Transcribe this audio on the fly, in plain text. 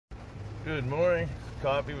Good morning.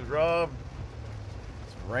 Coffee with Rob.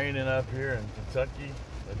 It's raining up here in Kentucky.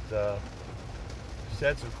 Just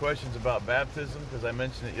had some questions about baptism because I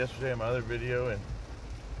mentioned it yesterday in my other video, and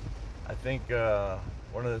I think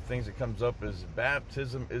one of the things that comes up is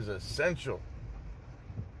baptism is essential.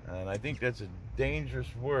 And I think that's a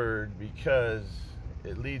dangerous word because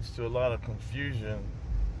it leads to a lot of confusion.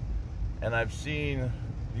 And I've seen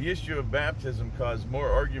the issue of baptism cause more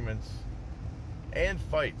arguments and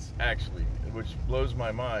fights, actually, which blows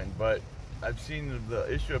my mind. But I've seen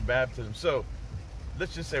the issue of baptism. So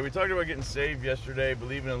let's just say we talked about getting saved yesterday,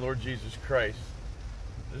 believing in the Lord Jesus Christ.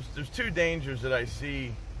 There's two dangers that I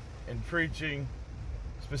see in preaching,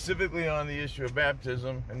 specifically on the issue of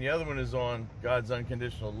baptism, and the other one is on God's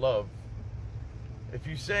unconditional love. If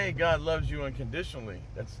you say God loves you unconditionally,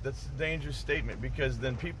 that's a dangerous statement, because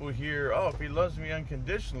then people hear, oh, if he loves me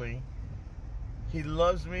unconditionally, he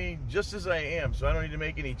loves me just as I am, so I don't need to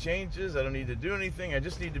make any changes, I don't need to do anything, I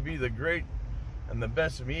just need to be the great and the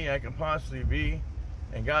best me I can possibly be,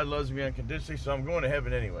 and God loves me unconditionally, so I'm going to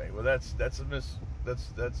heaven anyway. Well, that's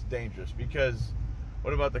dangerous, because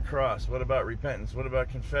what about the cross? What about repentance? What about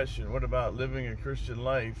confession? What about living a Christian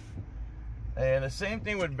life? And the same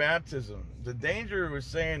thing with baptism. The danger with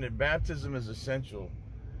saying that baptism is essential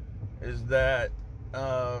is that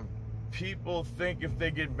people think if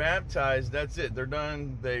they get baptized, that's it. They're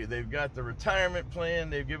done. They've got the retirement plan.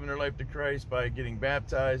 They've given their life to Christ by getting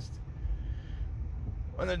baptized.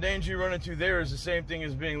 And the danger you run into there is the same thing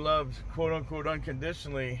as being loved, quote unquote,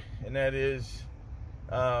 unconditionally. And that is,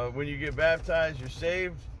 when you get baptized, you're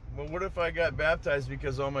saved. Well, what if I got baptized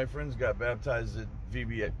because all my friends got baptized at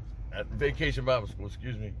VBA? At Vacation Bible School,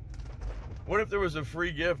 excuse me. What if there was a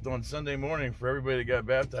free gift on Sunday morning for everybody that got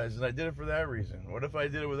baptized, and I did it for that reason? What if I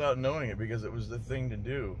did it without knowing it because it was the thing to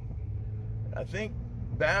do? I think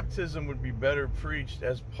baptism would be better preached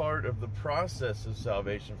as part of the process of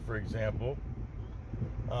salvation. For example,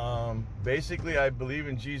 basically, I believe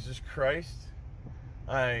in Jesus Christ.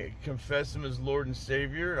 I confess him as Lord and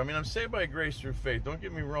Savior. I mean, I'm saved by grace through faith, don't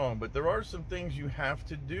get me wrong, but there are some things you have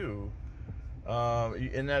to do.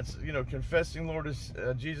 And that's, confessing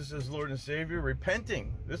Jesus as Lord and Savior,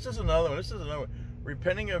 repenting. This is another one.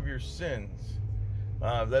 Repenting of your sins.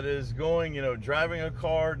 That is going, driving a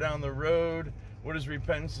car down the road. What is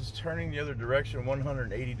repentance? It's turning the other direction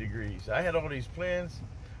 180 degrees. I had all these plans.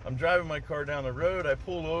 I'm driving my car down the road. I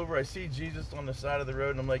pull over. I see Jesus on the side of the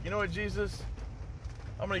road. And I'm like, you know what, Jesus?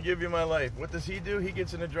 I'm going to give you my life. What does he do? He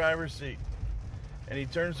gets in the driver's seat. And he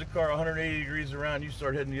turns the car 180 degrees around, you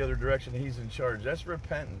start heading the other direction, and he's in charge. That's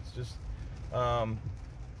repentance. Just,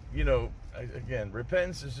 again,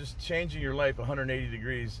 repentance is just changing your life 180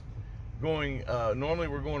 degrees. Going, normally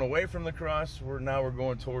we're going away from the cross, now we're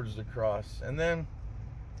going towards the cross. And then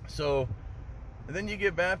you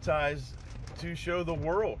get baptized to show the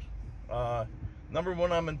world. Number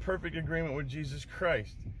one, I'm in perfect agreement with Jesus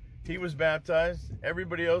Christ. He was baptized.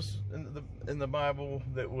 Everybody else in the Bible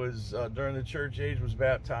that was during the church age was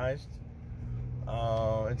baptized.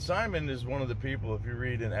 And Simon is one of the people, if you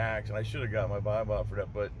read in Acts, and I should have got my Bible out for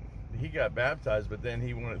that, but he got baptized, but then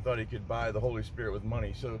he thought he could buy the Holy Spirit with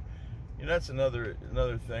money. So, that's another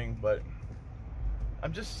thing. But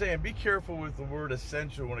I'm just saying, be careful with the word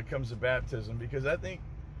essential when it comes to baptism, because I think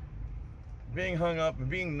being hung up and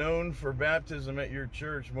being known for baptism at your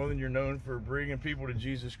church more than you're known for bringing people to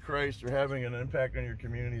Jesus Christ or having an impact on your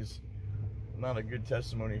community is not a good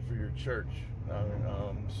testimony for your church.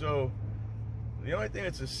 So the only thing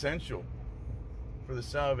that's essential for the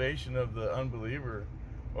salvation of the unbeliever,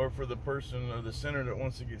 or for the person or the sinner that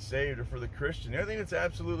wants to get saved, or for the Christian, the only thing that's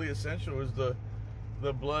absolutely essential is the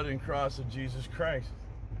blood and cross of Jesus Christ.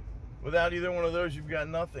 Without either one of those, you've got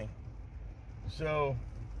nothing. So,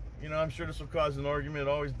 I'm sure this will cause an argument. It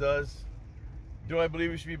always does. Do I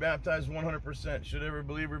believe we should be baptized? 100%. Should every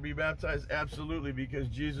believer be baptized? Absolutely, because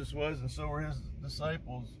Jesus was, and so were his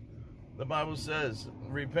disciples. The Bible says,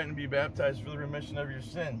 repent and be baptized for the remission of your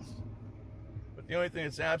sins. But the only thing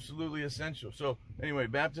that's absolutely essential. So, anyway,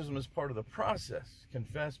 baptism is part of the process.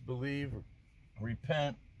 Confess, believe,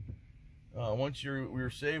 repent. Once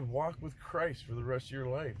you're saved, walk with Christ for the rest of your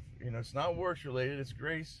life. It's not works related, it's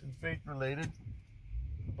grace and faith related.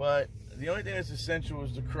 But the only thing that's essential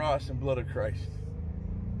is the cross and blood of Christ.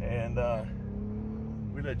 And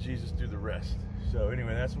we let Jesus do the rest. So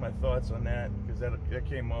anyway, that's my thoughts on that, because that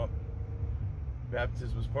came up.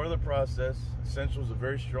 Baptism is part of the process. Essential is a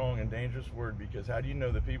very strong and dangerous word, because how do you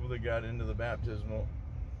know the people that got into the baptismal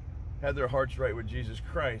had their hearts right with Jesus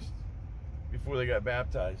Christ before they got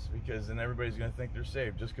baptized? Because then everybody's going to think they're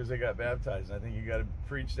saved just because they got baptized. And I think you got to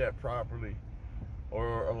preach that properly.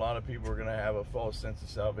 or a lot of people are going to have a false sense of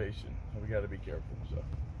salvation. We got to be careful. So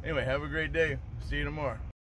anyway, have a great day. See you tomorrow.